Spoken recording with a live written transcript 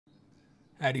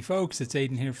Howdy folks, it's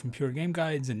Aiden here from Pure Game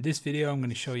Guides. In this video I'm going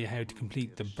to show you how to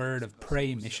complete the Bird of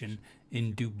Prey mission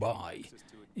in Dubai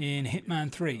in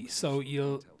Hitman 3. So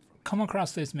you'll come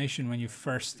across this mission when you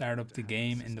first start up the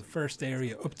game. In the first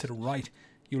area up to the right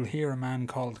you'll hear a man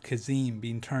called Kazim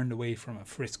being turned away from a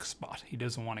frisk spot. He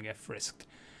doesn't want to get frisked.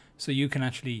 So you can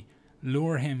actually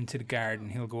lure him to the garden.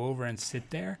 He'll go over and sit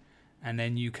there, and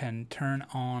then you can turn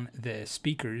on the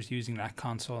speakers using that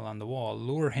console on the wall,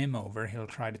 lure him over, he'll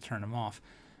try to turn them off,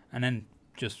 and then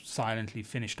just silently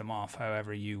finish them off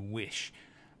however you wish.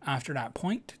 After that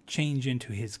point, change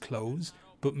into his clothes,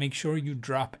 but make sure you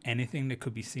drop anything that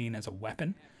could be seen as a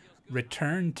weapon.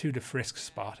 Return to the frisk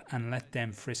spot and let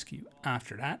them frisk you.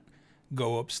 After that,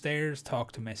 go upstairs,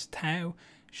 talk to Miss Tao.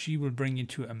 She will bring you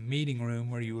to a meeting room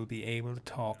where you will be able to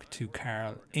talk to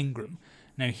Carl Ingram.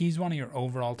 Now, he's one of your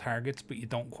overall targets, but you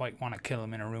don't quite want to kill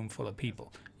him in a room full of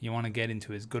people. You want to get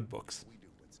into his good books.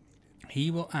 He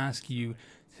will ask you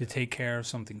to take care of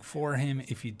something for him.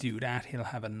 If you do that, he'll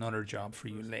have another job for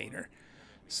you later.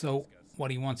 So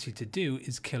what he wants you to do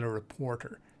is kill a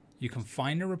reporter. You can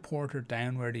find a reporter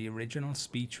down where the original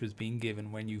speech was being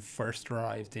given when you first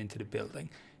arrived into the building.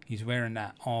 He's wearing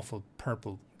that awful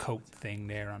purple coat thing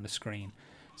there on the screen.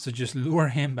 So just lure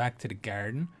him back to the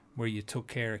garden where you took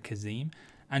care of Kazim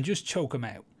and just choke him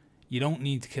out. You don't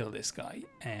need to kill this guy.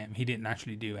 He didn't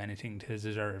actually do anything to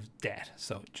deserve death,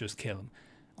 so just kill him.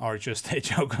 Or just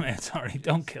choke him out, sorry,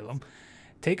 don't kill him.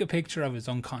 Take a picture of his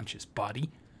unconscious body,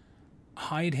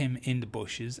 hide him in the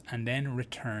bushes, and then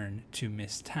return to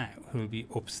Miss Tao, who will be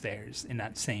upstairs in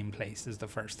that same place as the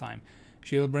first time.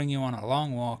 She'll bring you on a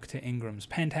long walk to Ingram's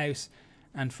penthouse,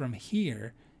 and from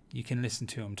here you can listen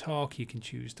to him talk, you can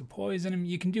choose to poison him,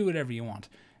 you can do whatever you want.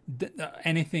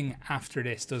 Anything after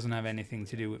this doesn't have anything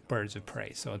to do with Birds of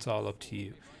Prey, so it's all up to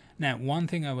you. Now, one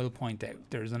thing I will point out,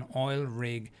 there's an oil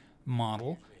rig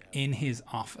model in his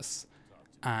office,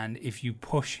 and if you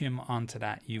push him onto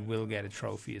that you will get a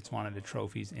trophy. It's one of the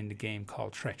trophies in the game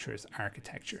called Treacherous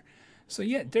Architecture. So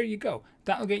yeah, there you go.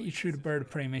 That'll get you through the Bird of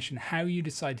Prey mission. How you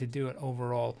decide to do it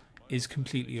overall is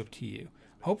completely up to you.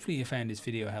 Hopefully you found this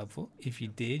video helpful. If you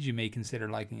did, you may consider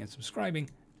liking and subscribing,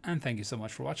 and thank you so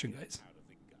much for watching, guys.